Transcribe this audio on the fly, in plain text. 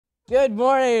Good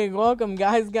morning. Welcome,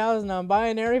 guys, gals,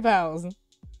 non-binary pals.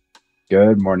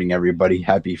 Good morning, everybody.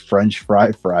 Happy French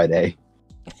Fry Friday.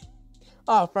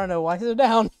 Oh, Frondo, why sit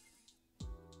down?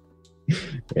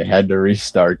 I had to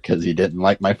restart because he didn't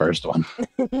like my first one.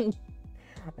 I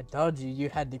told you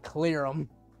had to clear them.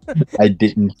 I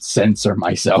didn't censor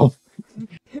myself.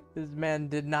 This man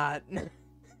did not.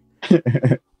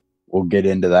 We'll get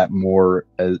into that more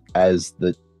as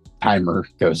the timer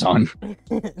goes on.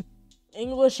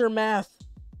 English or math?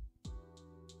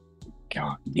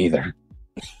 God, neither.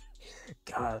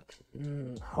 God.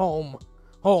 Home.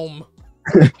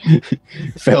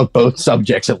 Failed both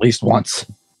subjects at least once.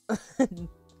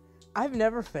 I've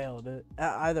never failed at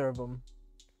either of them.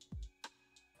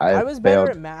 I was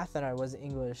better at math than I was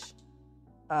English.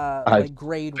 Like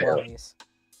grade-wise.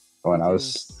 When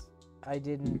I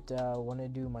didn't want to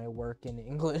do my work in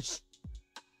English.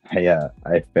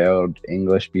 I failed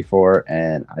English before,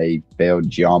 and I failed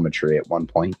geometry at one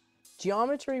point.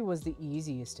 Geometry was the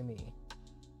easiest to me.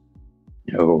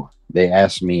 No, they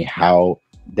asked me how.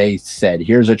 They said,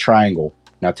 "Here's a triangle.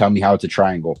 Now tell me how it's a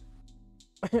triangle."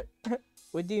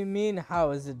 What do you mean?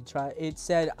 How is it? It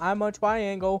said, "I'm a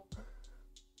triangle."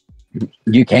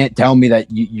 You can't tell me that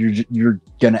you're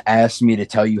gonna ask me to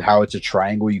tell you how it's a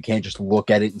triangle. You can't just look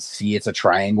at it and see it's a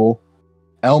triangle.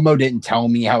 Elmo didn't tell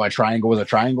me how a triangle was a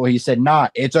triangle. He said, "Nah,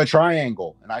 it's a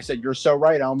triangle." And I said, "You're so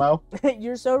right, Elmo."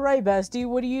 You're so right, bestie.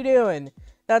 What are you doing?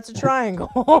 That's a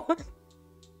triangle.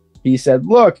 He said,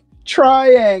 "Look,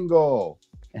 triangle."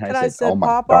 And I said, "Oh my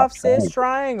pop God, off, sis,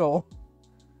 triangle.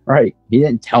 Right. He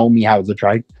didn't tell me how it was a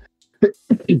triangle.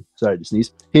 Sorry to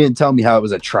sneeze. He didn't tell me how it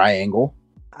was a triangle.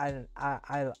 I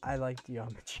like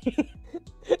geometry.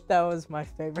 That was my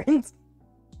favorite.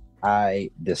 I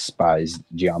despised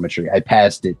geometry. I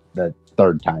passed it the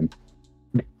third time.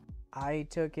 I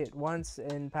took it once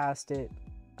and passed it.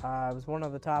 I was one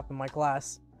of the top in my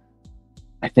class.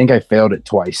 I think I failed it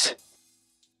twice.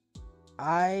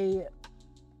 I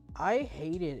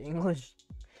hated English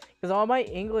because all my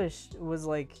English was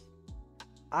like,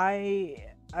 I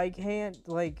can't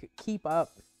like keep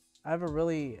up. I have a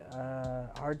really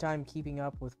hard time keeping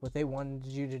up with what they wanted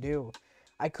you to do.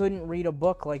 I couldn't read a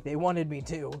book like they wanted me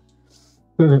to.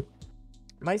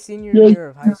 My senior year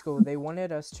of high school, they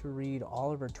wanted us to read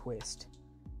Oliver Twist,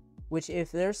 which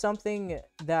if there's something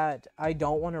that I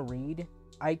don't want to read,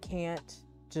 I can't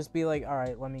just be like, all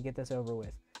right, let me get this over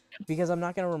with, because I'm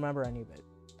not going to remember any of it.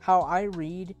 How I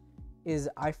read is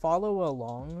I follow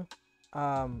along,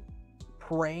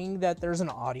 praying that there's an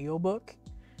audiobook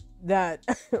that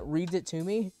reads it to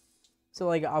me. So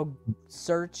like I'll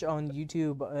search on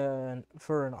YouTube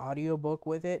for an audiobook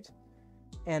with it,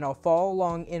 and I'll follow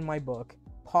along in my book,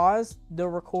 pause the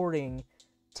recording,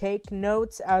 take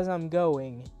notes as I'm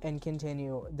going, and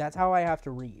continue. That's how I have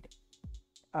to read.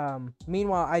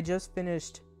 Meanwhile, I just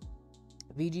finished,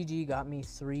 VGG got me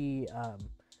 3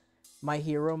 My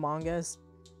Hero mangas.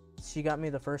 She got me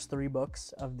the first 3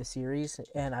 books of the series,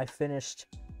 and I finished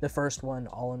the first one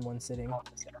all in one sitting.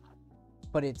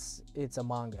 But it's a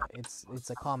manga. It's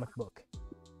a comic book.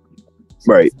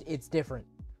 So Right. It's different.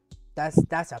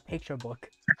 That's a picture book.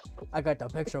 I got the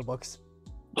picture books.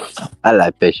 I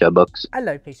like picture books. I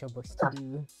like picture books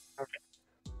too.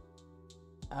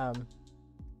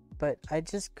 But I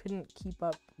just couldn't keep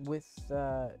up with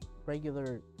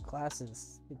regular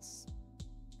classes.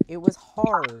 It was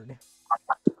hard.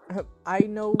 I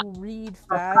know read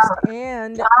fast,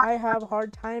 and I have a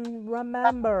hard time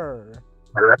remember.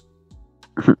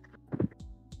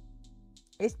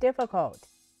 It's difficult.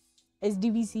 It's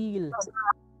difficile.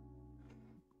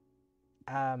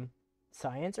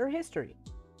 Science or history?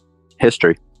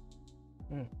 History.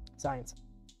 Science.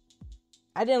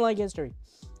 I didn't like history.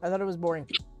 I thought it was boring.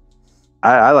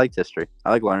 I liked history. I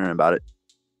like learning about it.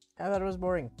 I thought it was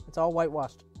boring. It's all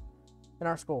whitewashed in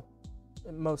our school.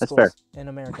 In most That's schools fair. in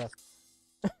America.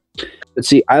 But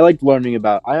see, I don't like learning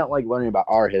about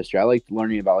our history. I like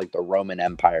learning about like the Roman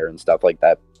Empire and stuff like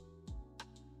that.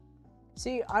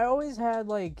 See, I always had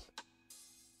like,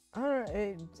 I don't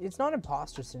know, it's not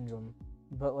imposter syndrome,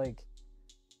 but like,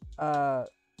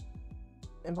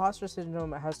 imposter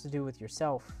syndrome has to do with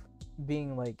yourself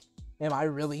being like, am I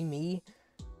really me?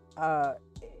 I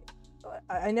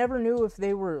never knew if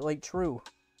they were like true.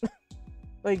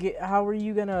 Like, how are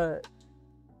you gonna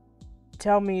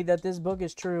tell me that this book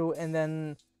is true and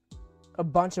then a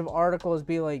bunch of articles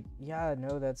be like, yeah,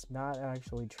 no, that's not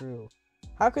actually true?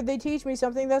 How could they teach me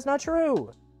something that's not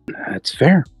true? That's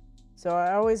fair. So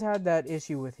I always had that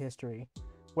issue with history.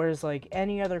 Whereas like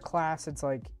any other class, it's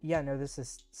like, yeah, no, this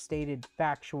is stated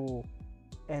factual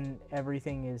and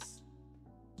everything is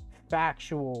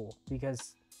factual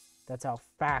because That's how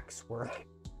facts work.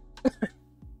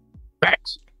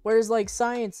 Facts. Whereas like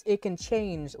science, it can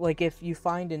change. Like if you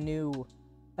find a new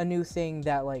thing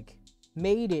that like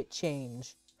made it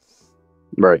change.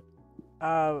 Right.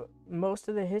 Most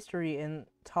of the history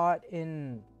taught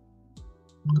in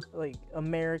like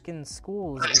American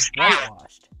schools is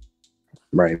whitewashed.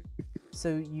 Right.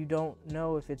 So you don't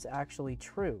know if it's actually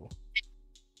true.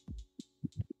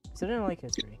 So I didn't like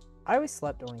history. I always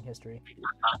slept during history.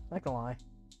 Not gonna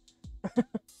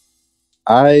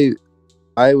lie.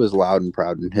 I was loud and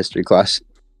proud in history class.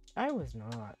 I was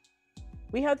not.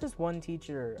 We had this one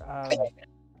teacher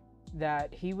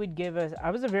that he would give us.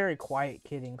 I was a very quiet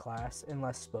kid in class,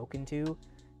 unless spoken to,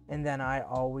 and then I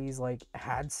always like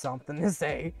had something to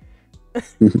say.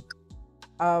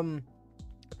 But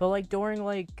like during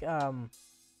like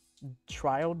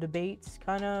trial debates,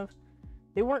 kind of,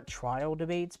 they weren't trial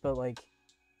debates, but like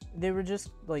they were just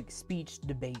like speech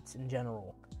debates in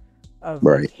general of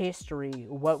Right. like history,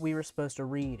 what we were supposed to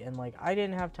read, and like I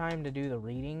didn't have time to do the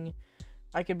reading.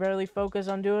 I could barely focus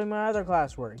on doing my other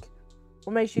classwork.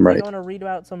 What makes you think I want to read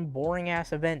about some boring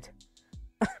ass event?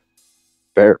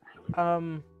 Fair.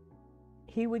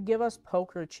 He would give us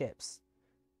poker chips,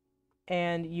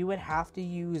 and you would have to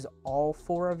use all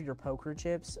 4 of your poker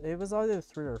chips. It was either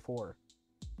 3 or 4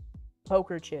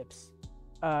 poker chips.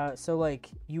 So like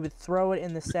you would throw it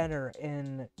in the center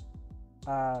and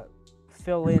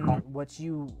fill in what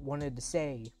you wanted to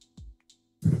say.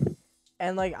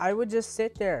 And like I would just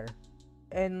sit there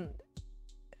and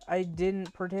I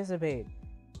didn't participate.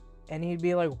 And he'd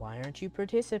be like, "Why aren't you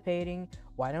participating?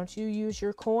 Why don't you use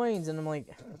your coins?" And I'm like,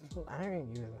 "I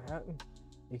don't use that.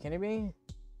 You kidding me?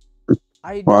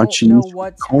 I don't know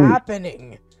what's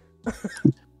happening."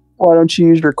 Why don't you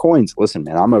use your coins? Listen,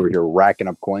 man, I'm over here racking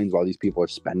up coins while these people are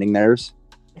spending theirs.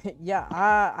 Yeah,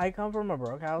 I come from a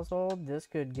broke household. This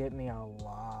could get me a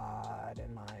lot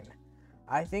in mine.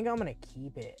 I think I'm gonna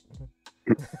keep it.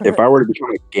 If I were to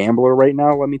become a gambler right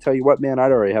now, let me tell you what, man,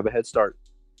 I'd already have a head start.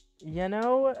 You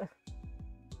know,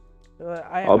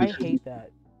 I hate that.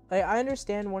 Like, I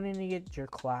understand wanting to get your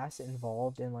class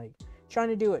involved and like trying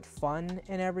to do it fun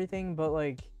and everything, but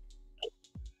like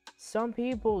some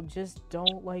people just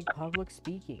don't like public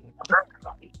speaking.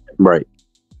 Right.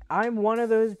 I'm one of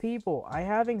those people. I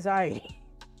have anxiety.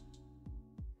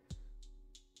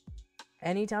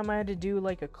 Anytime I had to do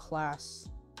like a class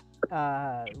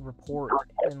report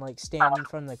and like stand in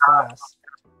front of the class,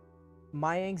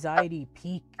 my anxiety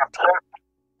peaked.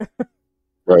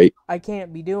 Right. I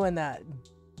can't be doing that.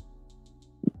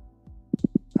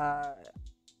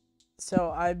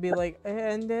 So I'd be like,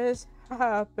 and this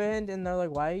happened, and they're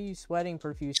like, "Why are you sweating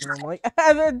profusely?" And I'm like,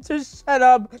 "Evan, just shut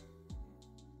up.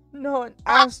 No one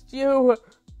asked you."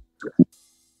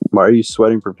 Why are you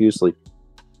sweating profusely?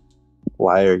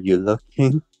 Why are you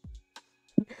looking?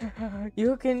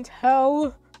 You can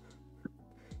tell.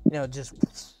 Just.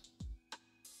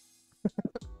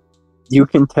 You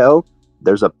can tell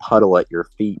there's a puddle at your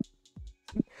feet.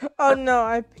 Oh no,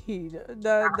 I peed.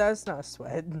 That's not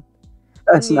sweat.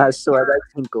 That's not sweat, I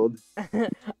tinkled.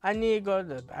 I need to go to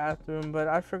the bathroom, but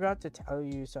I forgot to tell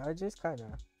you, so I just kind of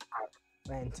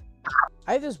went.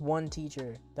 I had this one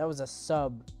teacher that was a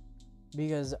sub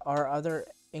because our other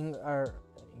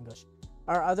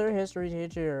history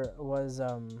teacher was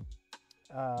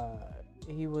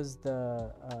he was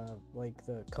the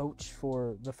the coach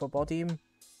for the football team,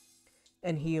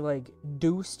 and he like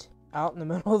deuced out in the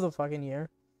middle of the fucking year.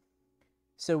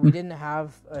 So we didn't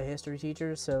have a history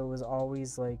teacher, so it was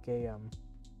always like it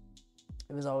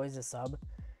was always a sub.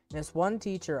 And this one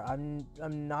teacher, I'm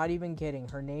not even kidding.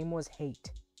 Her name was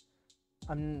Hate.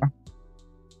 I'm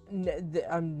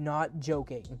not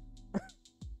joking.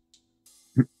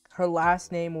 Her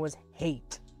last name was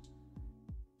Hate.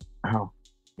 Oh.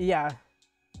 Yeah.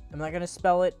 I'm not gonna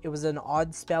spell it. It was an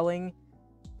odd spelling,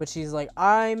 but she's like,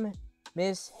 "I'm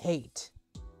Miss Hate."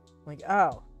 I'm like,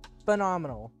 oh.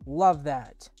 Phenomenal. Love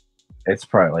that. It's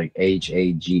probably like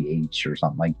HAGH or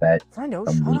something like that. I know,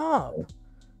 shut up.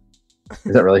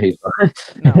 Is that really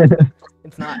No,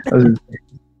 it's not.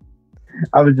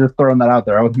 I was just throwing that out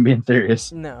there. I wasn't being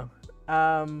serious. No.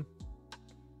 But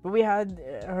we had,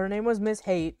 her name was Miss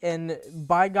Hate, and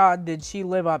by God, did she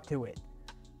live up to it.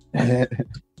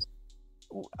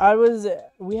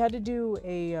 We had to do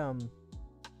a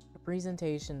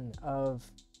presentation of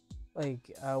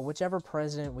whichever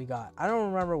president we got. I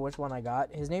don't remember which one I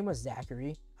got. His name was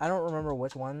Zachary. I don't remember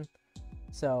which one.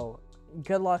 So,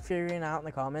 good luck figuring it out in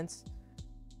the comments.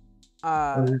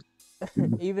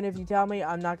 Even if you tell me,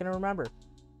 I'm not going to remember.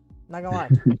 Not going to lie.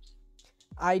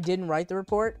 I didn't write the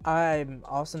report. I'm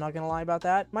also not going to lie about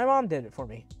that. My mom did it for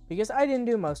me because I didn't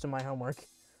do most of my homework.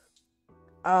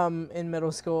 in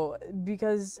middle school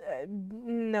because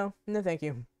no, thank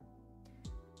you.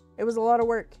 It was a lot of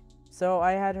work, so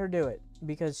I had her do it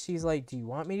because she's like, "Do you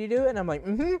want me to do it?" And I'm like,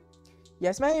 "Mm-hmm,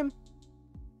 yes, ma'am."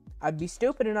 I'd be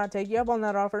stupid and not take you up on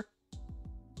that offer.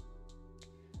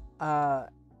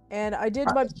 And I did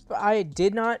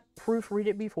not proofread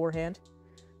it beforehand.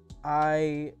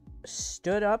 I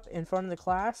stood up in front of the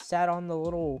class, sat on the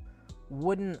little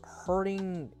wooden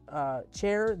hurting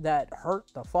chair that hurt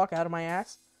the fuck out of my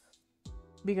ass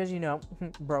because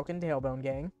broken tailbone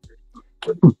gang.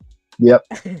 Yep.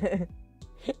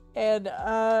 And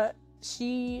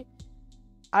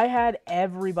I had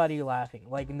everybody laughing,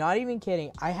 like not even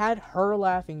kidding. I had her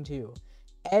laughing too.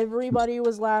 Everybody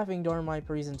was laughing during my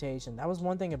presentation. That was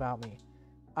one thing about me.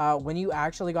 When you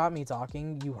actually got me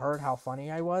talking, you heard how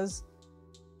funny I was.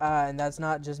 And that's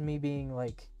not just me being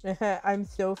like, I'm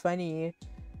so funny.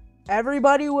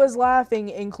 Everybody was laughing,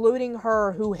 including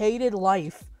her, who hated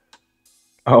life.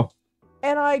 Oh.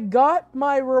 And I got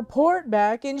my report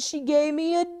back, and she gave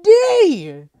me a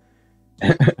D!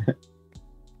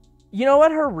 You know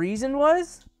what her reason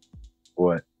was?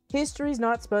 What? History's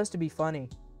not supposed to be funny.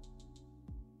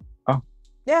 Oh.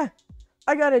 Yeah,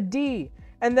 I got a D.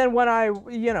 And then when I,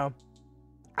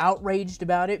 outraged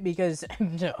about it because,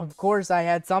 of course, I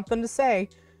had something to say,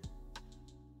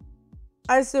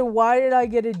 I said, why did I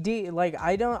get a D? Like,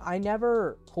 I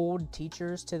never pulled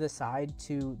teachers to the side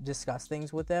to discuss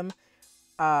things with them.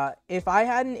 If I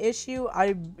had an issue,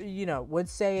 I, would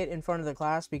say it in front of the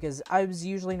class because I was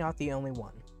usually not the only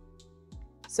one.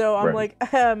 So I'm Right.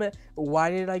 like, why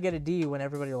did I get a D when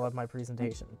everybody loved my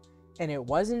presentation? And it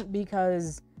wasn't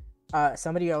because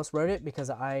somebody else wrote it, because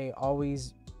I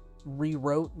always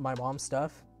rewrote my mom's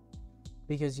stuff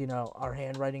because, our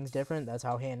handwriting's different. That's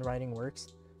how handwriting works.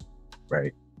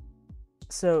 Right.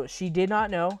 So she did not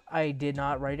know. I did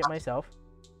not write it myself.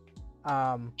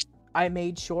 I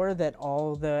made sure that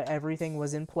everything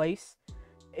was in place.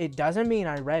 It doesn't mean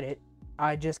I read it.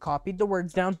 I just copied the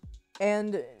words down.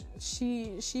 And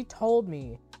she told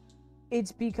me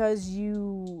it's because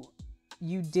you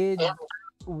did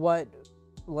what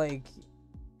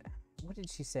did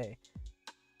she say?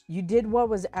 You did what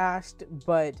was asked,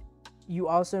 but you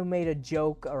also made a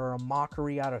joke or a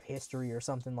mockery out of history or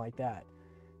something like that.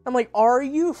 I'm like, are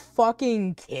you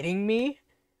fucking kidding me?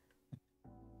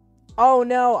 Oh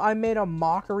no, I made a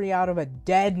mockery out of a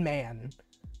dead man.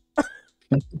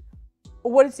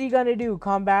 What is he gonna do?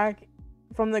 Come back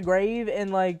from the grave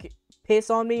and piss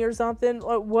on me or something?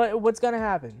 What's gonna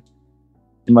happen?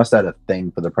 You must have had a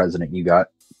thing for the president you got.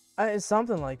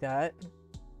 Something like that.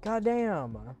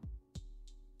 Goddamn.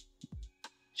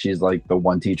 She's like the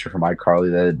one teacher from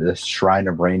iCarly, the shrine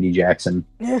of Randy Jackson.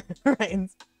 Right.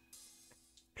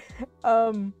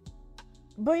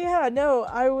 But yeah, no,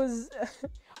 I was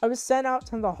sent out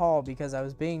to the hall because I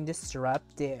was being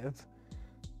disruptive.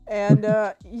 And,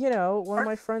 one of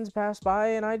my friends passed by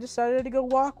and I decided to go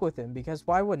walk with him because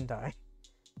why wouldn't I?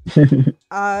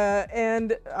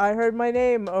 And I heard my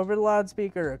name over the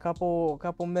loudspeaker a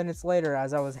couple minutes later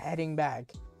as I was heading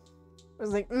back. I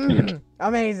was like,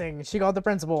 amazing. She called the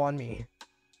principal on me.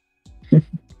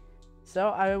 So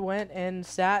I went and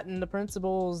sat in the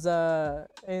principal's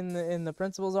in the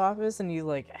principal's office, and he's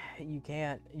like, "You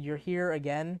can't. You're here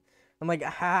again." I'm like,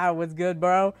 what's good,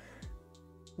 bro?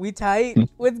 We tight?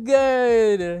 What's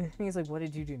good?" And he's like, "What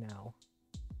did you do now?"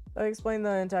 I explained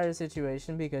the entire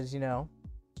situation because,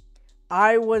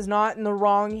 I was not in the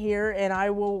wrong here, and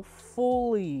I will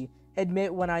fully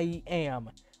admit when I am.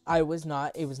 It was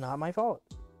not my fault.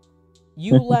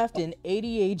 You left an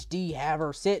ADHD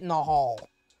haver sit in the hall.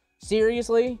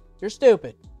 Seriously? You're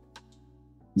stupid.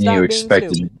 Stop You being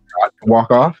expected stupid. not to walk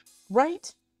off?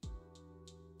 Right?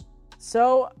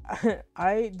 So,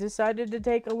 I decided to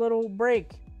take a little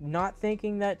break, not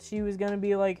thinking that she was going to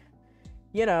be like,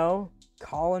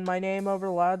 calling my name over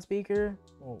the loudspeaker.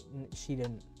 Well, she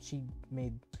didn't. She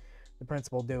made the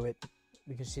principal do it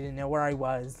because she didn't know where I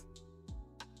was.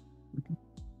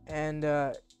 And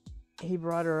he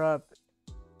brought her up,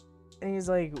 and he's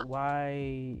like, what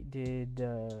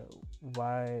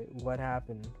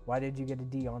happened? Why did you get a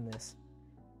D on this?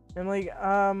 And I'm like,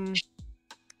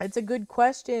 it's a good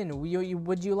question.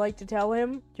 Would you like to tell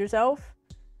him yourself?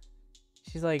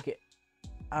 She's like,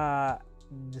 the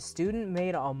student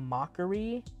made a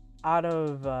mockery out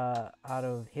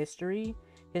of history.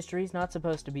 History's not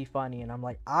supposed to be funny. And I'm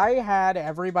like, I had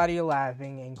everybody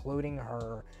laughing, including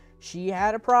her. She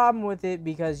had a problem with it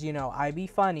because, I be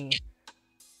funny.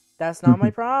 That's not my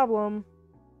problem.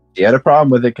 She had a problem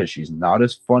with it because she's not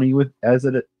as funny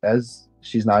as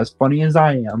she's not as funny as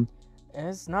I am.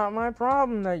 It's not my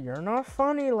problem that you're not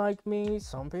funny like me.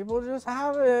 Some people just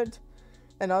have it,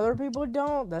 and other people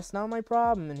don't. That's not my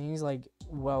problem. And he's like,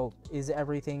 well, is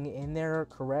everything in there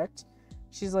correct?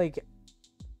 She's like,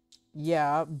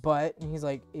 yeah, but. And he's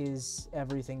like, is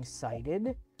everything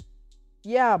cited?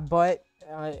 Yeah, but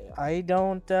I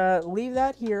don't leave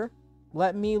that here.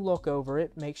 Let me look over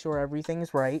it, make sure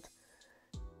everything's right,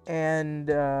 and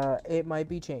it might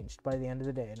be changed by the end of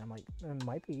the day. And I'm like, it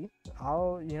might be.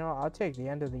 I'll take the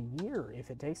end of the year if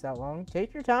it takes that long.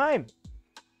 Take your time.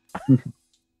 As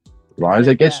long as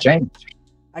it gets changed.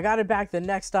 I got it back the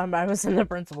next time I was in the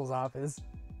principal's office,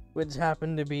 which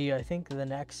happened to be, I think, the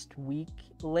next week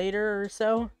later or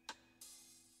so.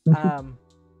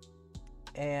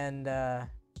 And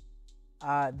that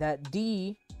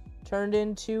D turned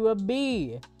into a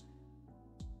B.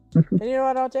 And you know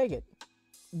what? I'll take it.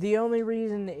 The only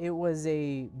reason it was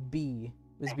a B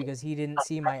was because he didn't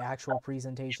see my actual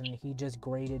presentation. He just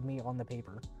graded me on the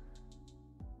paper.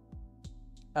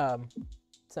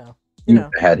 So,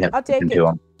 had him I'll take it. to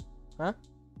him. Huh?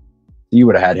 You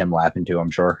would have had him laughing too,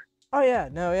 I'm sure. Oh, yeah.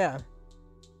 No, yeah.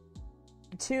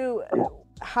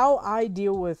 How I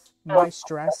deal with my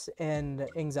stress and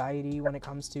anxiety when it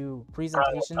comes to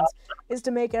presentations is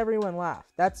to make everyone laugh.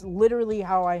 That's literally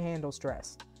how I handle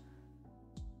stress.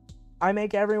 I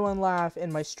make everyone laugh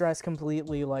and my stress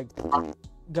completely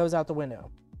goes out the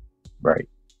window. Right.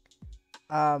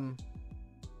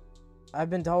 I've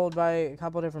been told by a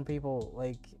couple different people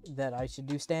that I should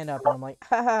do stand up, and I'm like,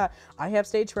 haha, I have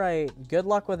stage fright. Good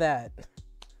luck with that.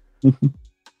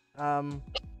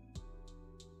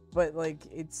 But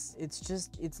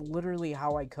it's literally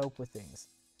how I cope with things.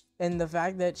 And the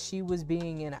fact that she was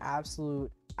being an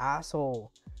absolute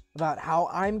asshole about how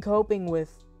I'm coping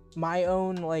with my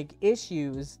own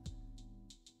issues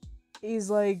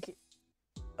is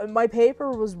my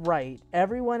paper was right.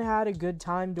 Everyone had a good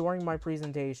time during my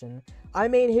presentation. I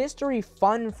made history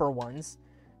fun for once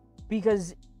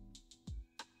because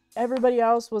everybody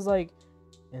else was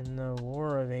in the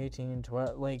War of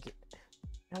 1812,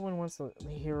 no one wants to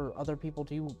hear other people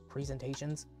do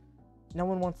presentations. No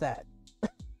one wants that.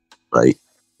 Right.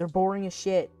 They're boring as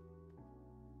shit.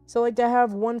 So, to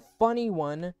have one funny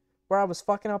one where I was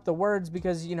fucking up the words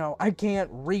because, I can't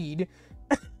read.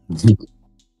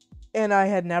 And I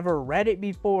had never read it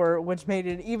before, which made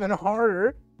it even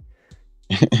harder.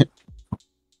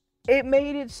 It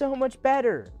made it so much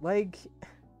better.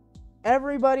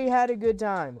 Everybody had a good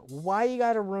time. Why you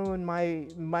gotta ruin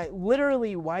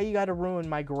literally, why you gotta ruin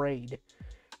my grade?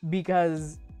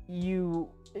 Because you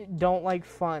don't like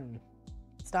fun.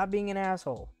 Stop being an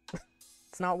asshole.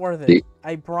 It's not worth it.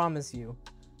 I promise you.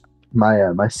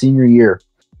 My senior year,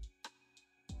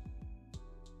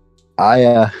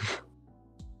 I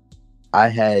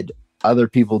had other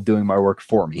people doing my work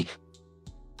for me.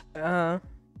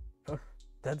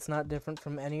 That's not different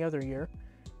from any other year.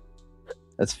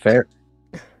 That's fair.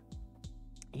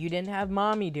 You didn't have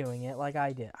mommy doing it like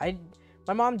I did.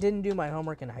 My mom didn't do my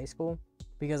homework in high school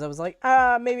because I was like,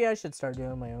 maybe I should start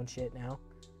doing my own shit now.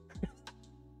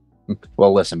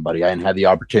 Well, listen, buddy, I didn't have the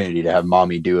opportunity to have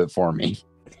mommy do it for me.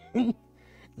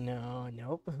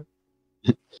 Nope.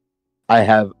 I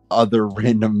have other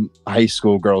random high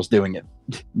school girls doing it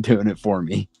for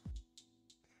me.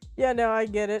 Yeah, no, I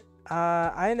get it.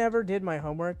 I never did my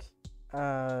homework.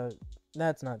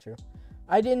 That's not true.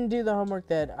 I didn't do the homework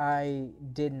that I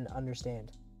didn't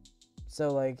understand.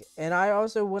 So, and I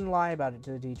also wouldn't lie about it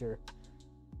to the teacher.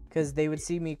 Because they would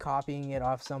see me copying it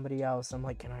off somebody else. I'm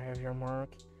like, can I have your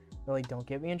mark? They're like, don't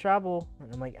get me in trouble.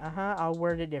 And I'm like, I'll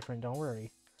word it different, don't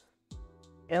worry.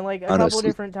 And, a couple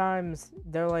different times,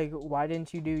 they're like, why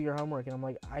didn't you do your homework? And I'm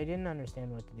like, I didn't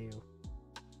understand what to do.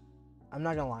 I'm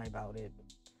not gonna lie about it.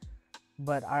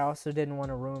 But I also didn't want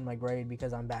to ruin my grade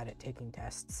because I'm bad at taking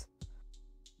tests.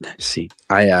 See,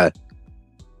 I'd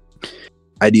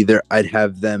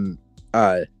have them,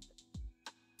 the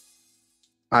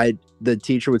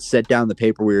teacher would set down the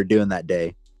paper we were doing that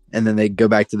day, and then they'd go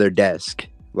back to their desk.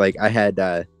 I had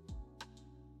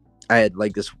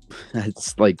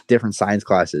it's different science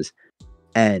classes,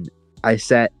 and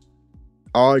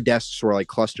all our desks were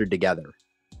clustered together.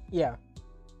 Yeah.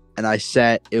 And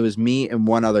it was me and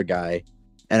one other guy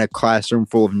in a classroom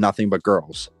full of nothing but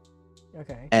girls.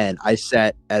 Okay. And I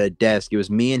sat at a desk. It was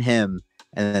me and him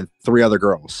and then 3 other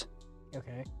girls.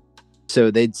 Okay.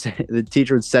 So the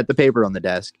teacher would set the paper on the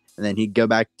desk, and then he'd go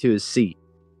back to his seat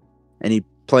and he'd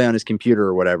play on his computer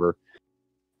or whatever.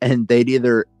 And they'd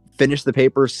either finish the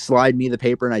paper, slide me the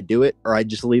paper, and I'd do it, or I'd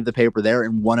just leave the paper there,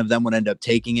 and one of them would end up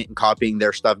taking it and copying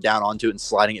their stuff down onto it and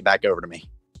sliding it back over to me.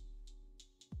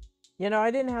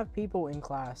 I didn't have people in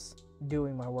class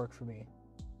doing my work for me.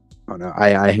 Oh no,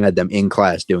 I had them in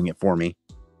class doing it for me.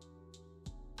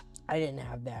 I didn't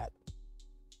have that.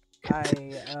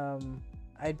 I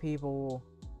had people,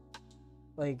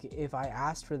 like, if I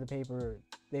asked for the paper,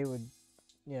 they would,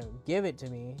 give it to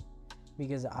me,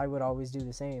 because I would always do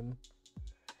the same.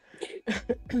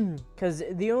 Because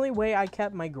the only way I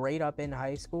kept my grade up in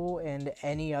high school and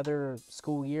any other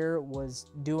school year was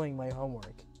doing my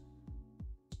homework.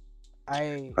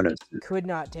 I could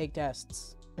not take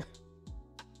tests.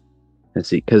 Let's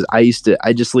see, because I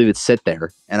just leave it sit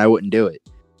there and I wouldn't do it.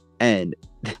 And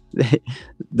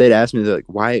they'd ask me, they're like,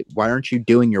 why aren't you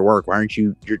doing your work? Why aren't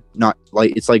you're not,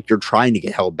 like, it's like you're trying to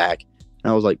get held back.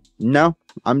 And I was like, no,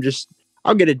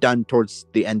 I'll get it done towards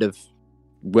the end of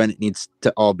when it needs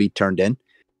to all be turned in.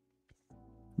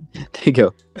 They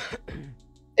go,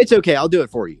 it's okay, I'll do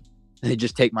it for you. They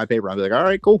just take my paper. I'll be like, all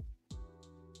right, cool.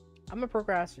 I'm a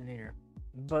procrastinator,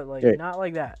 but like not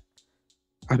like that.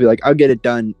 I'll be like, I'll get it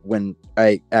done when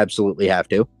I absolutely have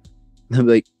to. They'll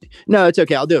be like, no, it's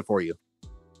okay, I'll do it for you.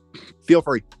 Feel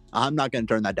free. I'm not going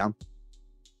to turn that down.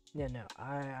 Yeah, no,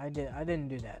 I didn't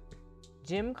do that.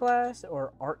 Gym class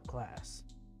or art class?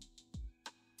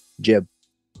 Gym.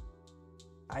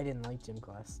 I didn't like gym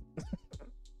class.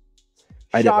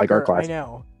 I didn't like art class. I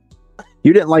know.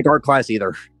 You didn't like art class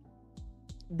either.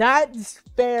 That's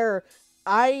fair.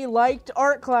 I liked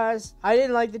art class. I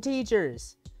didn't like the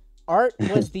teachers. Art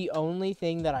was the only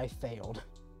thing that I failed.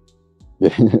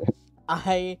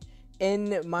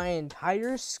 In my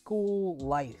entire school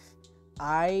life,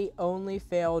 I only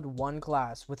failed one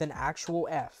class with an actual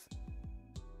F.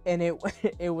 And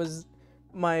it was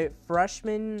my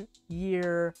freshman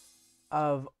year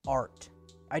of art.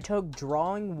 I took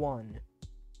drawing 1.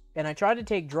 And I tried to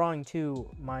take drawing 2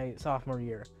 my sophomore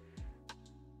year.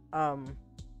 But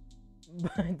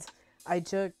I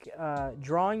took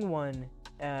drawing 1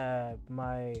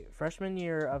 my freshman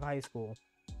year of high school.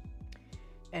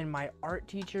 And my art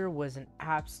teacher was an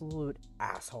absolute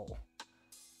asshole.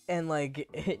 And like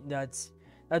that's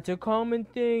a common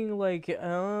thing, like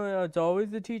it's always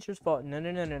the teacher's fault. No.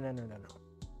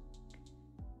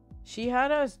 She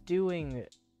had us doing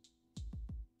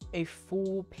a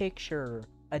full picture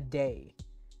a day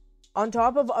on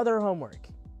top of other homework.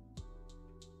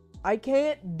 I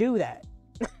can't do that.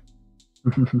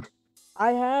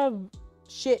 I have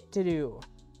shit to do.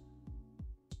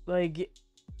 Like,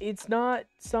 it's not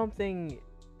something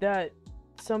that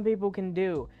some people can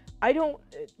do.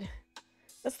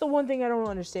 That's the one thing I don't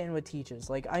understand with teachers.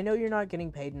 Like, I know you're not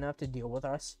getting paid enough to deal with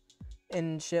us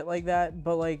and shit like that,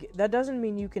 but like, that doesn't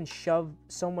mean you can shove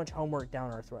so much homework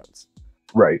down our throats.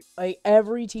 Right. Like,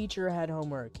 every teacher had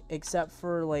homework except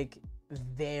for like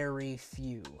very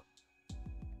few.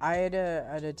 I had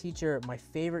a teacher, my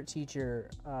favorite teacher,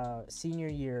 senior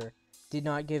year, did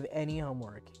not give any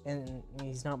homework, and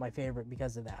he's not my favorite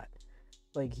because of that.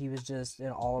 Like, he was just an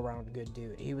all-around good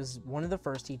dude. He was one of the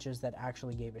first teachers that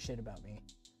actually gave a shit about me.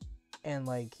 And,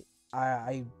 like,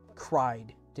 I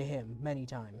cried to him many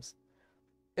times.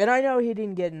 And I know he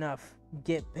didn't get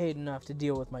paid enough to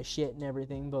deal with my shit and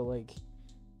everything, but, like,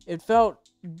 it felt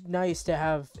nice to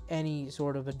have any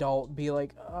sort of adult be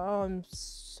like, oh, I'm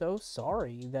so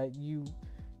sorry that you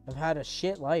have had a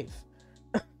shit life.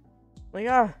 Like,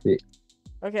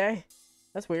 okay,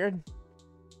 that's weird.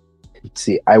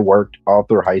 See, I worked all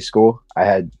through high school. I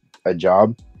had a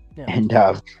job, and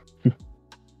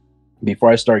before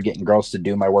I started getting girls to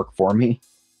do my work for me,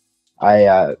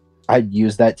 I'd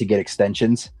use that to get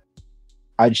extensions.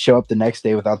 I'd show up the next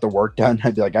day without the work done.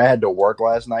 I'd be like, I had to work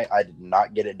last night. I did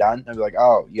not get it done. I'd be like,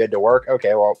 oh, you had to work?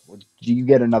 Okay, well, you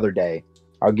get another day.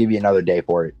 I'll give you another day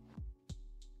for it.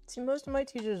 See, most of my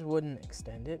teachers wouldn't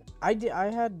extend it. I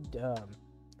had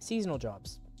seasonal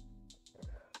jobs.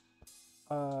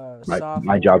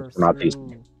 My jobs were not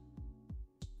seasonal.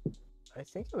 I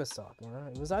think it was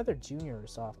sophomore. It was either junior or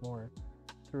sophomore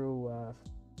through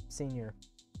senior.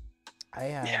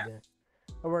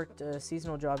 I worked a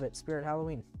seasonal job at Spirit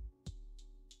Halloween.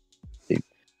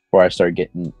 Before I started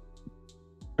getting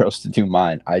girls to do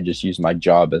mine, I just used my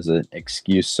job as an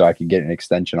excuse so I could get an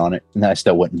extension on it, and I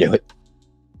still wouldn't do it.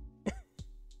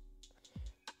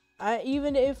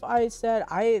 Even if I said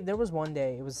there was one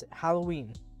day, it was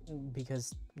Halloween,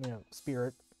 because,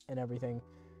 Spirit and everything.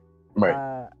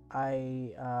 Right.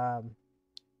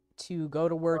 To go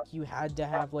to work, you had to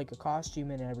have like a costume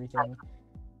and everything.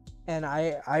 And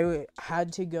I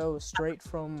had to go straight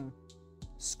from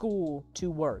school to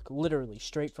work, literally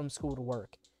straight from school to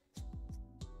work.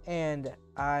 And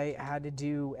I had to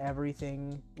do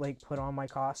everything, like put on my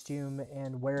costume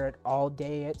and wear it all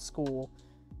day at school,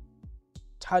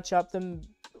 touch up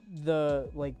the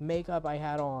like makeup I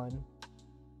had on,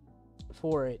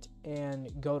 for it and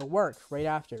go to work right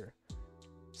after.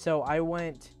 So I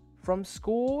went from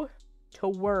school to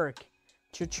work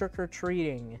to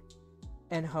trick-or-treating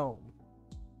and home.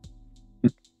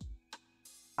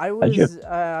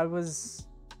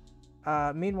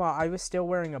 Meanwhile, I was still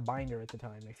wearing a binder at the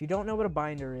time. If you don't know what a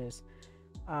binder is,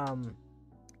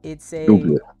 it's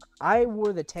I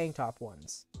wore the tank top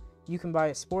ones. You can buy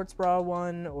a sports bra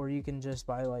one, or you can just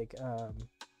buy like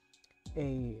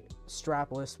a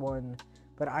strapless one.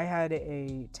 But I had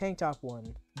a tank top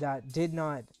one that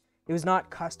it was not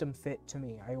custom fit to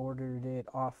me. I ordered it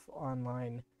off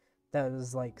online. That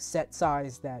was like set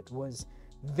size that was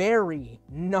very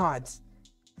not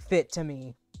fit to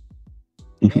me.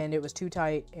 And it was too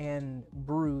tight and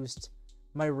bruised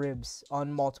my ribs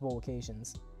on multiple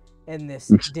occasions. And this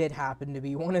did happen to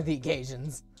be one of the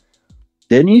occasions.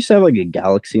 Didn't you have like a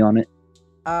galaxy on it?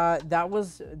 That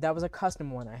was a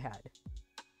custom one I had.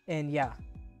 And yeah,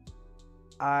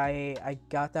 I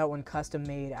got that one custom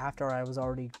made after I was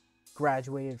already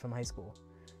graduated from high school.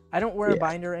 I don't wear a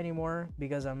binder anymore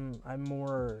because I'm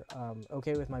more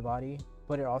okay with my body,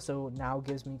 but it also now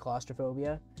gives me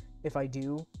claustrophobia if I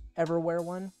do ever wear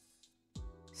one.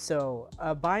 So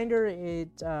a binder,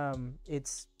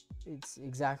 it's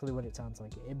exactly what it sounds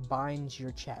like. It binds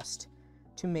your chest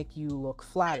to make you look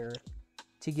flatter,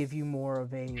 to give you more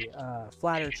of a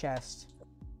flatter chest.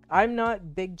 I'm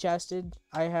not big chested.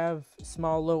 I have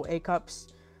small little A cups.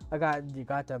 You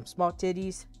got them small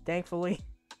titties, thankfully.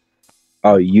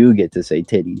 Oh, you get to say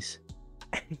titties.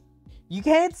 You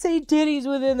can't say titties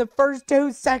within the first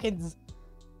 2 seconds.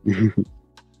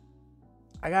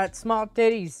 I got small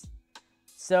titties.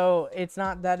 So it's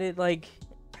not that it like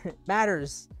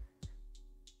matters.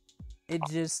 It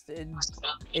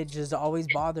just always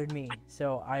bothered me.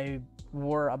 So I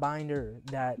wore a binder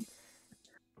that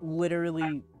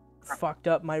literally fucked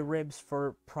up my ribs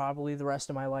for probably the rest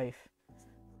of my life.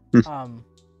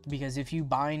 Because if you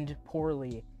bind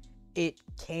poorly, it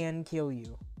can kill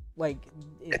you. Like,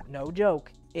 no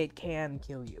joke, it can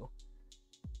kill you.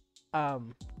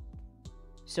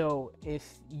 So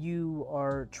if you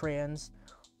are trans,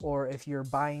 or if you're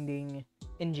binding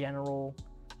in general,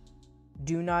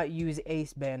 do not use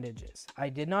ace bandages. I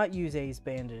did not use ace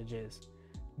bandages.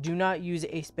 Do not use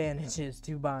ace bandages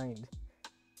to bind.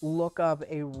 Look up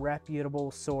a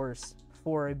reputable source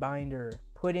for a binder.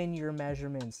 Put in your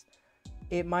measurements.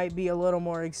 It might be a little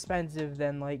more expensive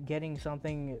than like getting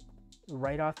something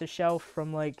right off the shelf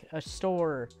from like a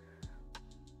store,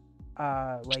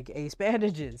 like ace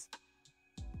bandages.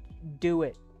 Do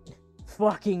it.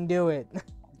 Fucking do it.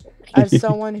 As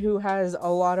someone who has a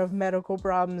lot of medical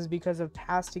problems because of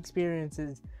past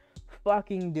experiences,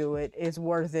 fucking do it. It's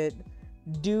worth it.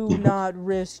 Do not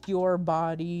risk your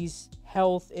body's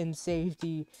health and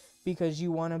safety because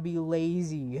you want to be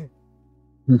lazy.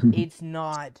 It's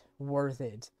not worth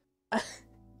it.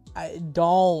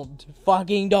 Don't.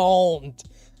 Fucking don't.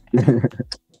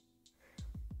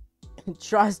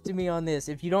 Trust me on this.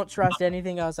 If you don't trust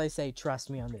anything else I say, trust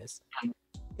me on this.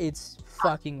 It's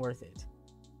fucking worth it.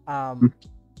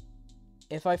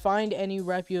 If I find any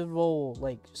reputable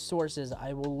like sources,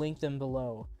 I will link them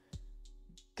below.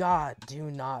 God,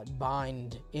 do not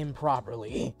bind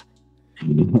improperly.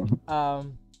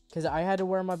 Because I had to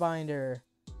wear my binder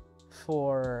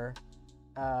for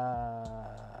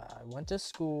I went to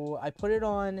school. I put it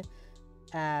on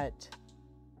at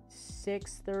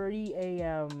 6:30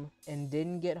 a.m. and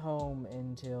didn't get home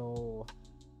until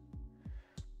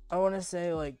I want to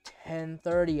say like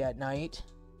 10:30 at night.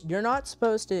 You're not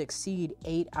supposed to exceed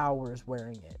 8 hours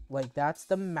wearing it. Like, that's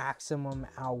the maximum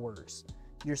hours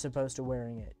you're supposed to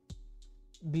wearing it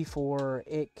before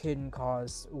it can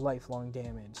cause lifelong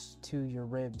damage to your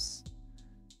ribs.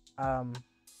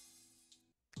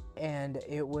 And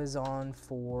it was on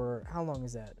for, how long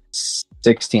is that?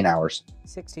 16 hours.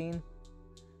 16?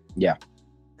 Yeah.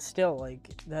 Still,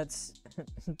 like, that's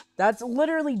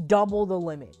literally double the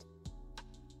limit.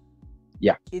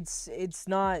 Yeah. It's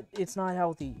not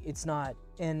healthy. It's not,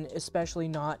 and especially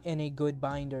not in a good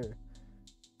binder.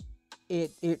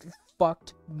 It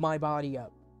fucked my body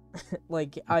up.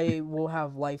 Like, I will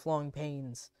have lifelong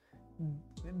pains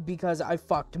because I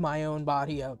fucked my own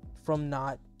body up from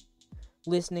not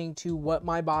listening to what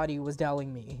my body was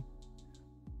telling me.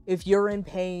 If you're in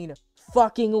pain,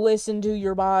 fucking listen to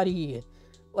your body.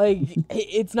 Like,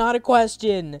 it's not a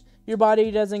question. Your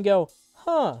body doesn't go,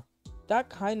 huh, that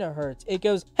kind of hurts. It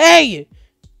goes, hey,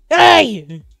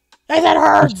 that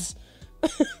hurts.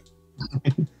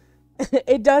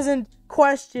 It doesn't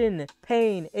question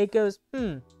pain. It goes,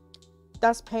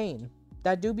 that's pain.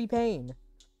 That do be pain.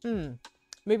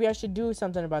 Maybe I should do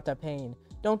something about that pain.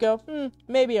 Don't go,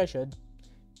 maybe I should.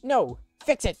 No,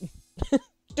 fix it.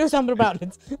 Do something about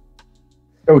it.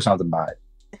 Do something about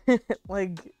it.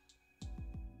 Like,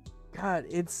 God,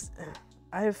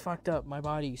 I have fucked up my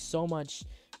body so much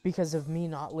because of me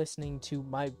not listening to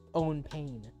my own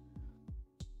pain.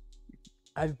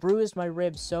 I've bruised my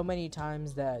ribs so many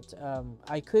times that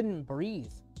I couldn't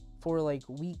breathe for like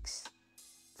weeks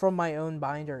from my own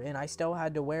binder, and I still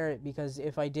had to wear it because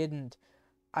if I didn't,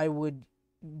 I would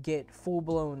get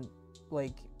full-blown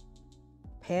like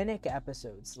panic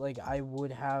episodes. Like, I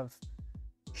would have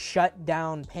shut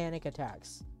down panic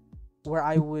attacks where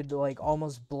I would like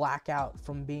almost black out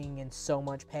from being in so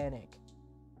much panic.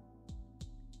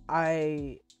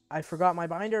 I forgot my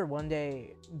binder one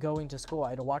day going to school. I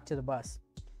had to walk to the bus.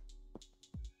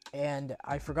 And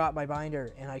I forgot my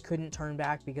binder, and I couldn't turn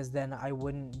back because then I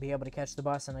wouldn't be able to catch the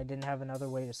bus, and I didn't have another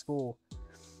way to school.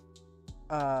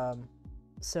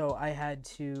 So I had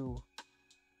to...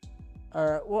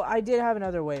 well, I did have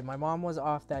another way. My mom was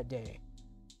off that day.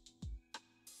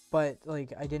 But,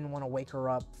 like, I didn't want to wake her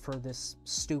up for this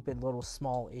stupid little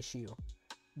small issue.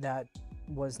 That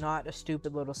was not a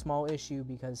stupid little small issue,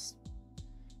 because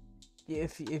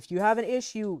if you have an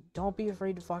issue, don't be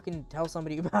afraid to fucking tell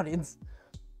somebody about it.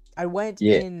 I went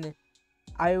in,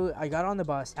 I got on the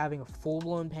bus having a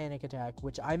full-blown panic attack,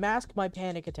 which I mask my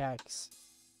panic attacks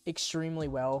extremely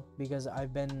well, because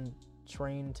I've been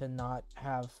trained to not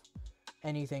have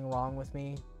anything wrong with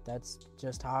me. That's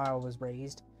just how I was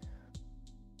raised.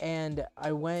 And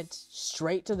I went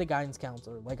straight to the guidance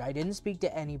counselor. Like, I didn't speak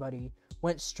to anybody.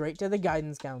 Went straight to the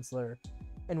guidance counselor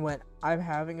and went, I'm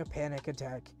having a panic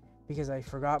attack because I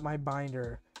forgot my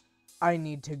binder. I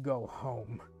need to go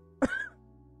home.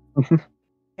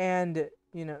 And,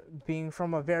 you know, being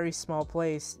from a very small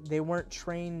place, they weren't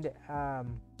trained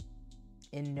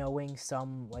in knowing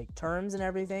some, like, terms and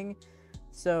everything.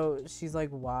 So she's like,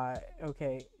 why?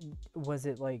 Okay, was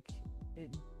it, like,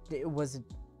 was it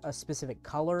a specific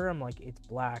color? I'm like, it's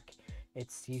black,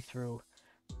 it's see-through,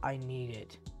 I need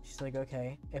it. She's like,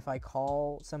 okay, if I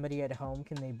call somebody at home,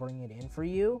 can they bring it in for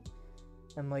you?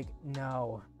 I'm like,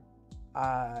 no,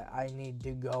 I need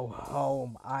to go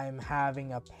home. I'm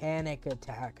having a panic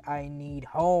attack. I need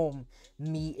home.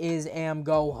 Me is am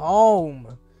go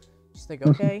home. She's like,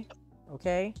 okay,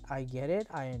 okay, I get it,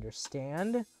 I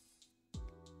understand.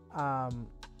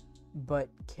 But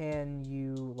can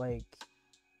you, like,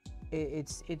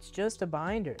 it's just a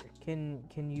binder. Can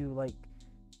you, like,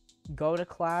 go to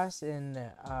class and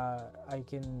I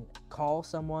can call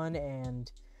someone and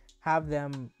have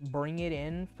them bring it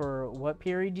in for what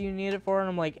period do you need it for? And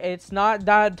I'm like, it's not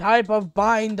that type of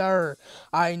binder.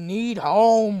 I need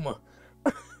home.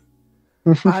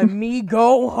 Me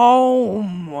go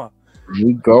home.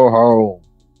 You go home.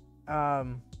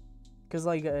 Because,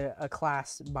 like, a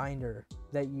class binder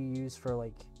that you use for,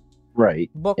 like,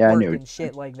 Right. bookwork and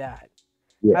shit like that.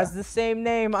 Yeah. Has the same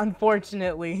name,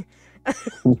 unfortunately.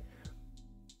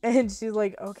 And she's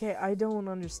like, okay, I don't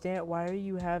understand. Why are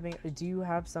you having... Do you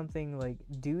have something, like,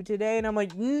 due today? And I'm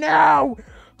like, no!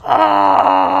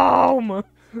 Home!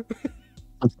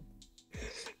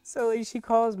 So, like, she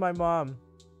calls my mom.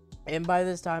 And by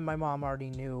this time, my mom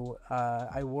already knew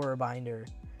I wore a binder.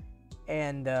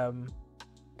 And,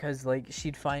 because, like,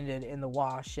 she'd find it in the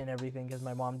wash and everything, because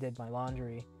my mom did my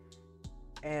laundry.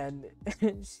 And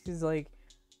she's like,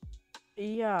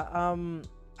 yeah,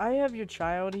 I have your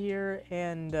child here,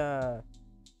 and, a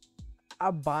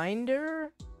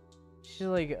binder? She's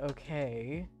like,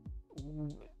 okay,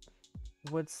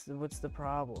 what's the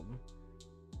problem?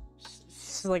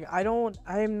 She's like,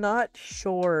 I'm not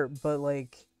sure, but,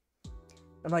 like,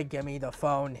 I'm like, give me the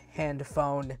phone, hand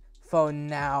phone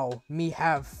now, me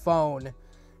have phone.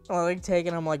 I, like, take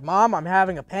it, I'm like, Mom, I'm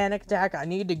having a panic attack, I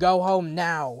need to go home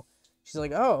now. She's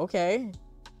like, oh, okay,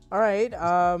 alright,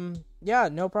 yeah,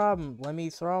 no problem. Let me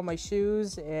throw on my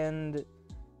shoes and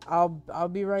I'll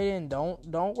be right in.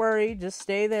 Don't worry. Just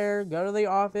stay there. Go to the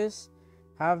office.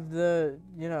 Have the,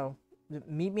 you know,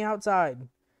 meet me outside.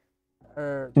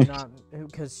 Or not,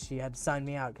 because she had to sign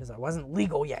me out because I wasn't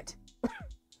legal yet.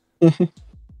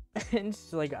 And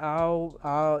she's like,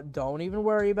 oh, don't even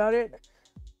worry about it.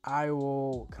 I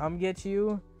will come get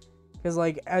you. Because,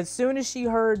 like, as soon as she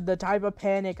heard the type of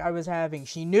panic I was having,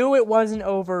 she knew it wasn't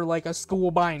over, like, a school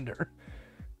binder.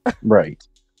 Right.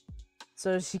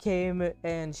 So she came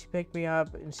and she picked me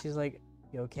up and she's like,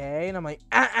 you okay? And I'm like,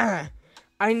 I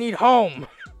need home.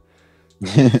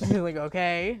 She's like,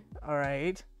 okay,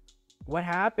 alright. What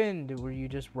happened? Were you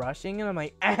just rushing? And I'm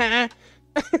like,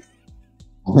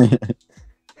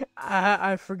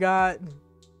 I forgot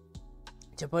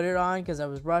to put it on because I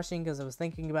was rushing because I was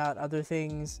thinking about other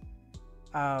things.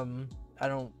 I I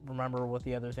don't remember what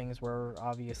the other things were.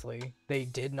 Obviously, they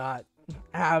did not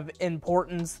have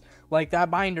importance like that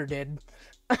binder did.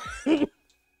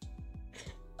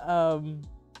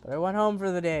 But I went home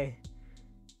for the day,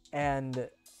 and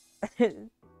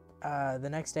the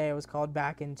next day I was called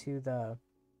back into the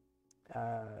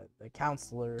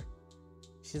counselor.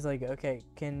 She's like, "Okay,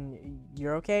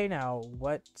 you're okay now?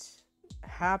 What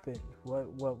happened?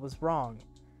 What was wrong?"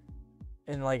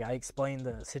 And like I explained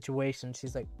the situation.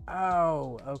 She's like,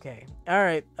 "Oh, okay, all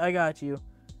right, I got you.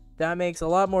 That makes a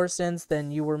lot more sense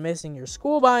than you were missing your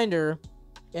school binder,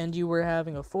 and you were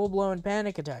having a full-blown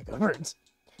panic attack over it."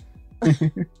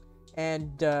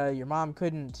 And your mom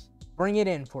couldn't bring it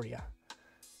in for you.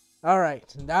 All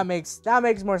right, that makes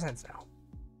more sense now.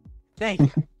 Thank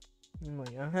you. I'm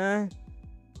like,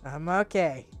 I'm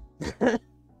okay.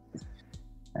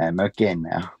 I'm okay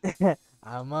now.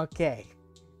 I'm okay.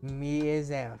 Me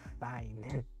is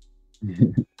fine.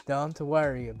 Don't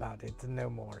worry about it no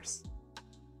more.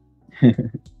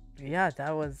 Yeah,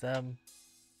 that was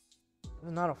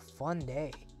not a fun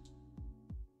day.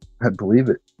 I believe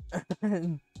it.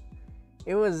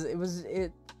 It was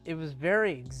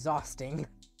very exhausting.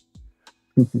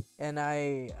 And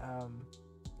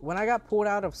when I got pulled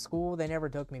out of school, they never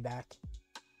took me back.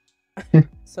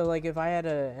 So like if I had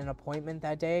an appointment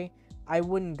that day, I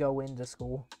wouldn't go into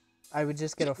school. I would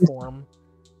just get a form.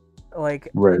 Like,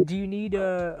 right. Do you need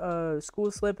a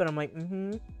school slip? And I'm like,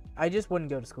 I just wouldn't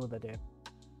go to school that day.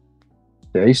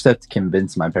 Yeah, I used to have to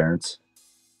convince my parents.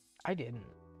 I didn't.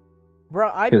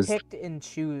 Bro, I picked and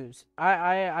choose.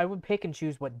 I would pick and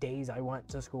choose what days I went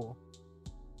to school.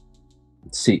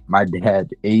 See, my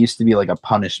dad, it used to be like a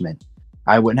punishment.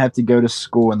 I wouldn't have to go to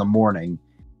school in the morning,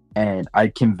 and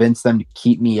I'd convince them to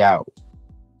keep me out.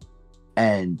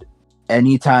 And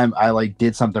anytime I like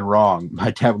did something wrong,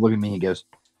 my dad would look at me and he goes,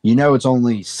 "You know, it's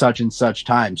only such and such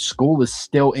time. School is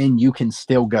still in. You can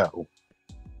still go."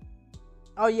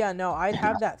 Oh yeah, no, I'd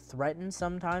have that threatened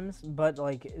sometimes, but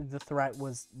like the threat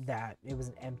was that it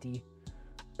was empty.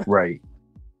 Right.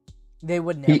 They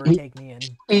would never take me in.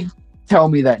 He'd tell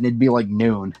me that, and it'd be like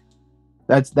noon.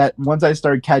 That's that. Once I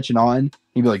started catching on,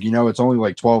 he'd be like, "You know, it's only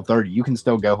like 12:30. You can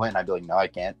still go in." I'd be like, "No, I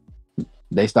can't."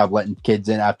 They stopped letting kids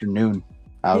in after noon.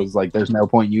 I was like, "There's no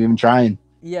point in you even trying."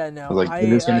 Yeah, no, I was like, "They're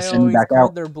just gonna send me always back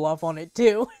called out." their bluff on it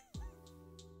too.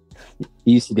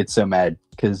 He used to get so mad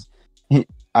because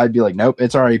I'd be like, "Nope,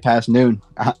 it's already past noon.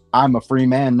 I'm a free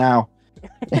man now."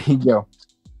 And he'd go,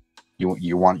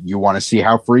 "You want to see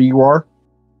how free you are?"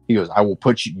 He goes, I will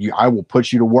put you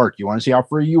to work. You want to see how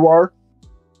free you are?"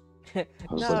 No,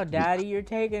 like, Daddy, you're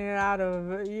taking it out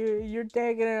of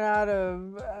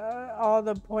all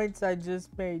the points I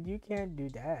just made. You can't do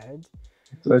that.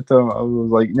 So I told him, I was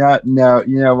like, no,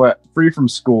 you know what? Free from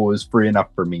school is free enough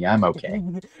for me. I'm okay.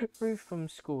 Free from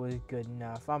school is good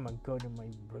enough. I'm gonna go to my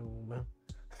room.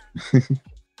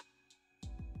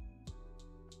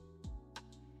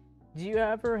 Do you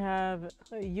ever have...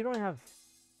 You don't have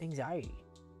anxiety?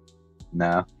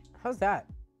 No. How's that?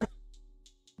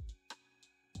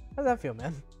 How's that feel,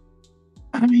 man?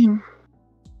 I mean...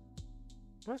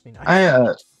 Must be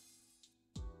nice.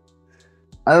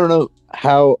 I don't know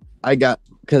how I got...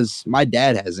 Because my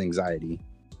dad has anxiety.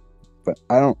 But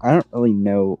I don't really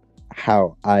know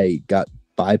how I got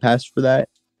bypassed for that.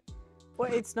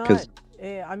 Well, it's not...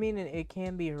 I mean, it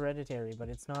can be hereditary, but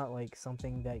it's not like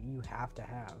something that you have to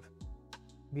have.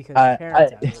 Because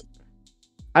parents have it.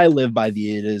 I live by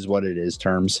the "it is what it is"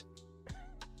 terms.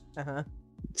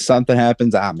 Something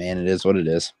happens, man, it is what it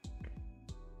is.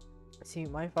 See,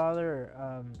 my father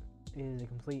is a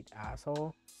complete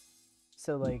asshole.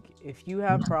 So, like, if you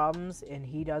have problems and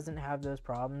he doesn't have those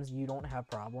problems, you don't have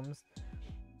problems.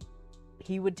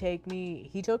 He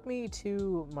took me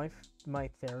to my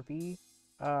therapy.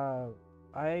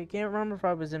 I can't remember if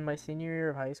I was in my senior year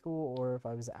of high school or if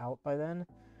I was out by then.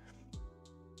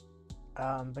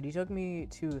 But he took me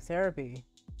to therapy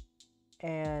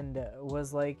and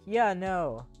was like, "Yeah,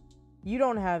 no, you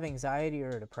don't have anxiety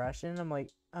or depression." I'm like,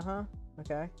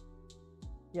 okay.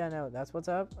 Yeah, no, that's what's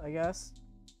up, I guess.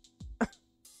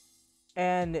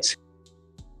 And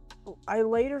I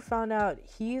later found out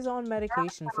he's on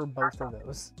medication for both of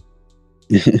those.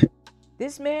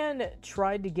 This man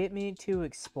tried to get me to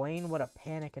explain what a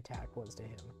panic attack was to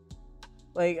him.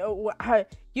 Like,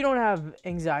 you don't have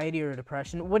anxiety or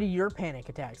depression. What are your panic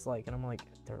attacks like? And I'm like,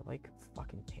 they're like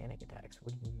fucking panic attacks.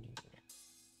 What do you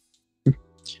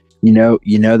mean?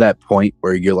 You know that point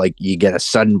where you're like, you get a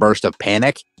sudden burst of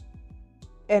panic?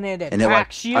 And it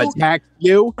attacks you? Attacks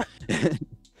you?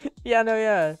 Yeah, no,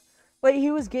 yeah. Like,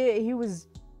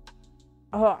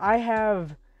 I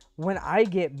have when I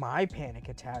get my panic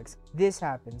attacks, this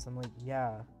happens. I'm like,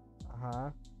 yeah,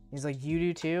 He's like, you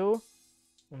do too?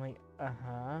 I'm like,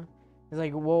 He's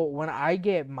like, well, when I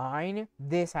get mine,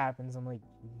 this happens. I'm like,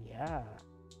 yeah.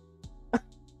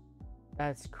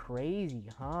 That's crazy,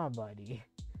 huh, buddy?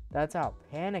 That's how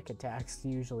panic attacks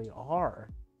usually are.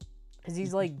 Because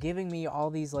he's, like, giving me all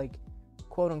these, like,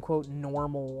 quote-unquote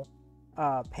normal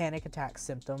panic attack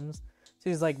symptoms. So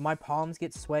he's like, my palms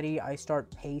get sweaty, I start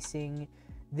pacing,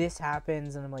 this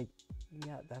happens, and I'm like,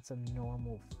 yeah, that's a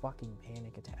normal fucking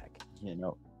panic attack. You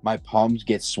know, my palms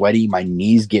get sweaty, my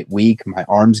knees get weak, my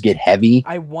arms get heavy.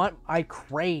 I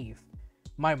crave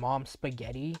my mom's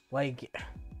spaghetti. Like,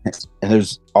 and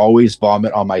there's always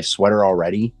vomit on my sweater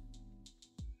already.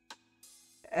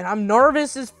 And I'm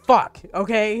nervous as fuck,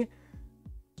 okay?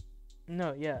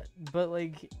 No, yeah, but,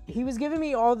 like, he was giving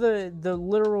me all the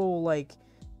literal, like,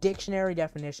 dictionary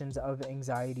definitions of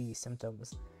anxiety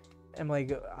symptoms. And,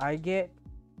 like,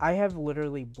 I have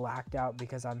literally blacked out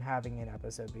because I'm having an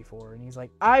episode before. And he's like,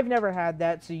 I've never had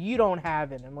that, so you don't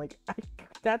have it. I'm like,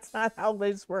 that's not how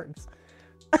this works.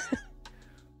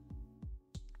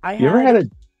 You ever had a...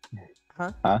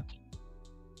 Huh?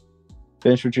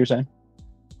 Finish what you're saying?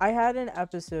 I had an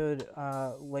episode,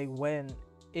 like, when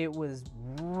it was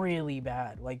really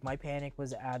bad. Like, my panic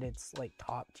was at its, like,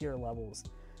 top tier levels.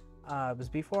 It was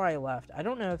before I left. I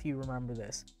don't know if you remember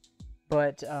this,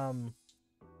 but,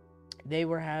 they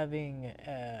were having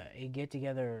a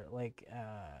get-together, like,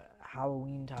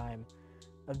 Halloween time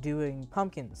of doing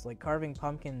pumpkins, like carving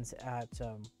pumpkins at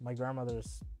my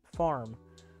grandmother's farm.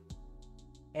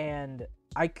 And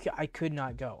I could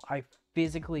not go. I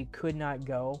physically could not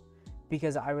go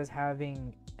because I was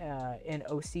having an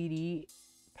OCD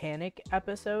panic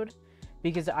episode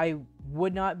because I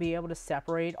would not be able to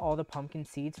separate all the pumpkin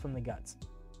seeds from the guts.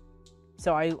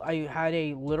 So I had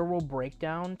a literal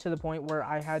breakdown to the point where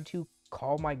I had to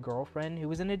call my girlfriend, who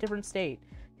was in a different state,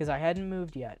 because I hadn't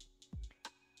moved yet.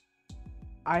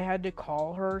 I had to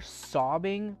call her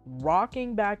sobbing,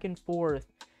 rocking back and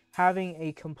forth, having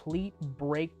a complete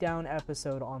breakdown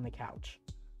episode on the couch.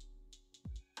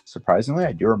 Surprisingly,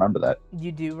 I do remember that.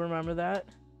 You do remember that?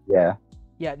 Yeah.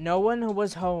 Yeah, no one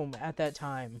was home at that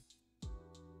time.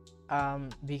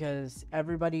 Because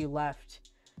everybody left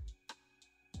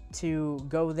to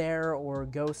go there or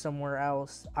go somewhere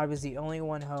else. I was the only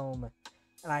one home,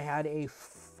 and I had a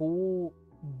full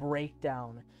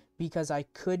breakdown because I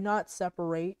could not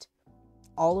separate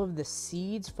all of the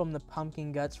seeds from the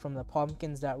pumpkin guts from the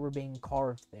pumpkins that were being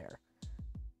carved there.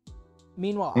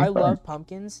 Meanwhile, I love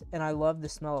pumpkins, and I love the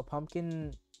smell of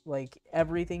pumpkin, like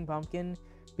everything pumpkin,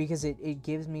 because it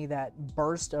gives me that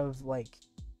burst of, like,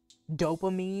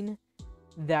 dopamine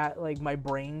that, like, my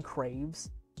brain craves.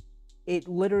 It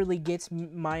literally gets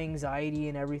my anxiety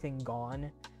and everything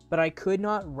gone, but I could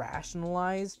not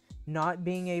rationalize not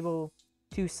being able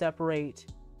to separate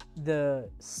the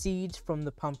seeds from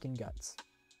the pumpkin guts.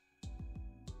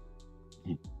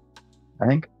 I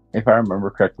think, if I remember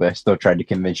correctly, I still tried to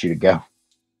convince you to go.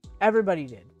 Everybody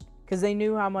did, because they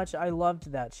knew how much I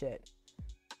loved that shit,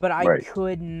 but I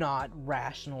could not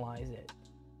rationalize it.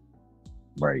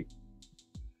 Right.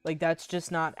 Like, that's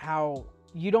just not how...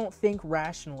 You don't think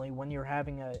rationally when you're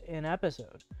having an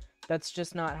episode. That's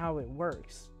just not how it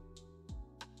works.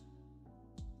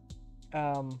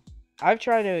 I've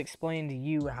tried to explain to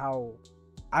you how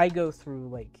I go through,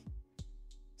 like,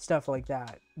 stuff like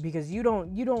that, because you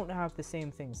don't have the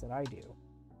same things that I do.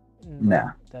 Nah.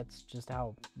 That's just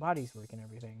how bodies work and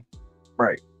everything.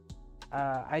 Right.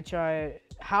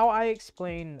 How I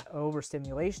explain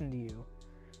overstimulation to you,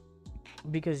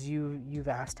 because you've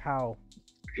asked how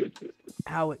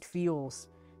it feels,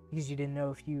 because you didn't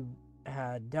know if you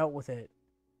had dealt with it,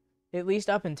 at least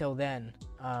up until then.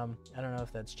 I don't know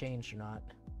if that's changed or not,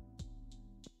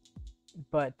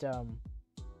 but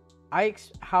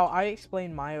how I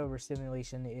explain my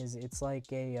overstimulation is, it's like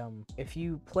if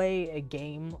you play a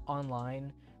game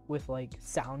online with, like,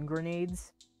 sound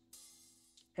grenades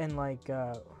and, like,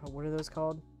 what are those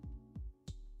called?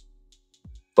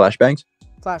 Flashbangs?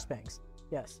 Flashbangs,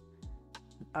 yes.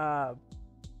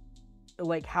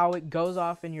 Like, how it goes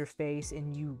off in your face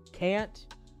and you can't...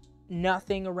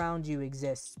 Nothing around you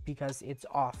exists because it's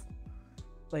off.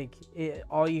 Like,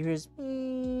 all you hear is...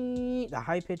 the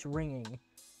high-pitched ringing.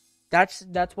 That's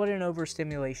what an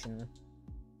overstimulation...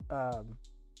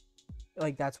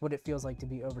 like, that's what it feels like to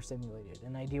be overstimulated.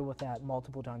 And I deal with that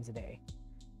multiple times a day.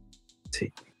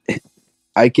 See,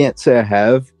 I can't say I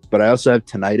have, but I also have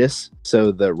tinnitus,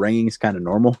 so the ringing is kind of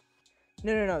normal.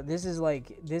 No. This is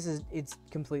it's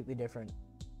completely different.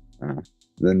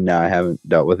 Then no, I haven't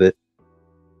dealt with it.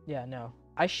 Yeah, no.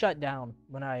 I shut down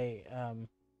when I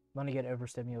when I get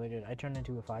overstimulated. I turn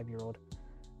into a 5-year-old.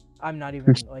 I'm not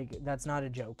even like, that's not a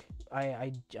joke.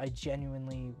 I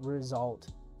genuinely result,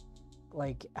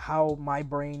 like, how my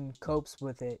brain copes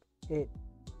with it. It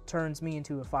turns me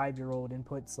into a 5-year-old and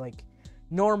puts like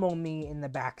normal me in the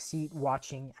back seat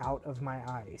watching out of my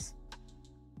eyes.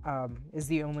 Is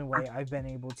the only way I've been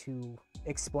able to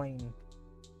explain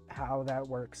how that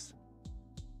works.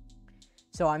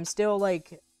 So I'm still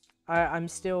like, I'm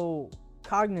still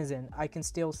cognizant. I can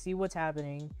still see what's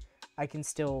happening. I can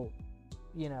still,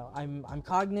 I'm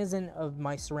cognizant of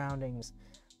my surroundings,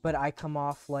 but I come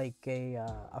off like a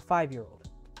 5-year-old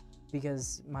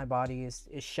because my body is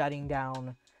shutting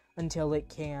down until it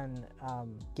can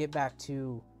get back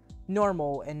to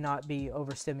normal and not be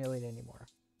overstimulated anymore.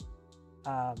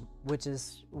 Which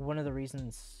is one of the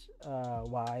reasons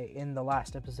why in the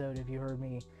last episode, if you heard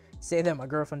me say that my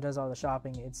girlfriend does all the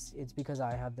shopping, it's because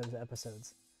I have those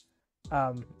episodes.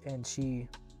 And she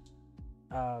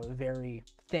very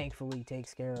thankfully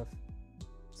takes care of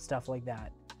stuff like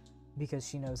that because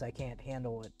she knows I can't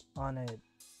handle it on a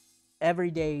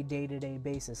everyday, day-to-day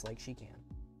basis like she can.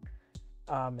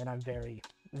 And I'm very,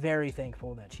 very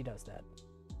thankful that she does that.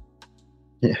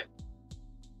 Yeah.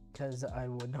 Because I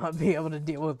would not be able to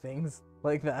deal with things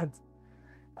like that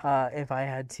if I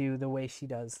had to the way she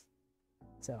does.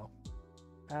 So,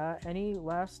 any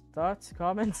last thoughts,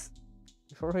 comments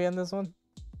before we end this one?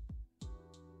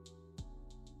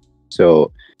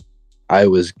 So, I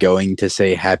was going to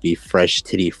say Happy Fresh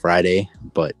Titty Friday,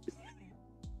 but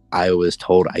I was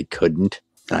told I couldn't,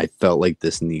 and I felt like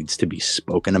this needs to be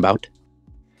spoken about.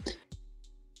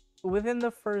 Within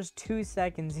the first 2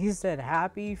 seconds, he said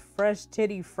Happy Fresh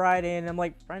Titty Friday, and I'm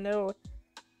like, friendo,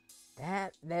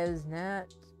 that does not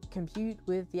compute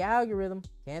with the algorithm.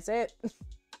 Can't say it.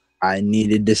 I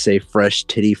needed to say Fresh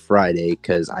Titty Friday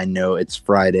because I know it's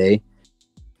Friday,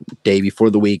 day before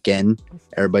the weekend.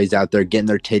 Everybody's out there getting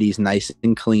their titties nice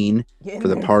and clean for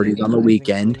the parties on the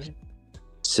weekend.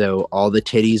 So all the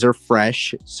titties are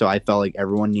fresh. So I felt like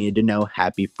everyone needed to know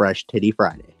Happy Fresh Titty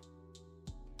Friday.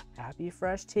 Happy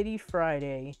Fresh Titty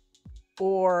Friday,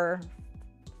 or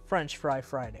French Fry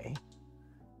Friday.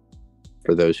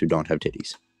 For those who don't have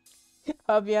titties.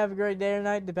 Hope you have a great day or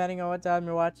night, depending on what time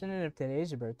you're watching, and if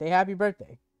today's your birthday, happy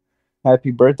birthday.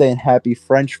 Happy birthday and happy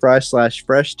French Fry /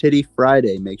 Fresh Titty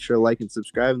Friday. Make sure to like and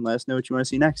subscribe and let us know what you want to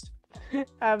see next.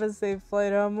 Have a safe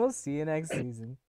flight home. We'll see you next season.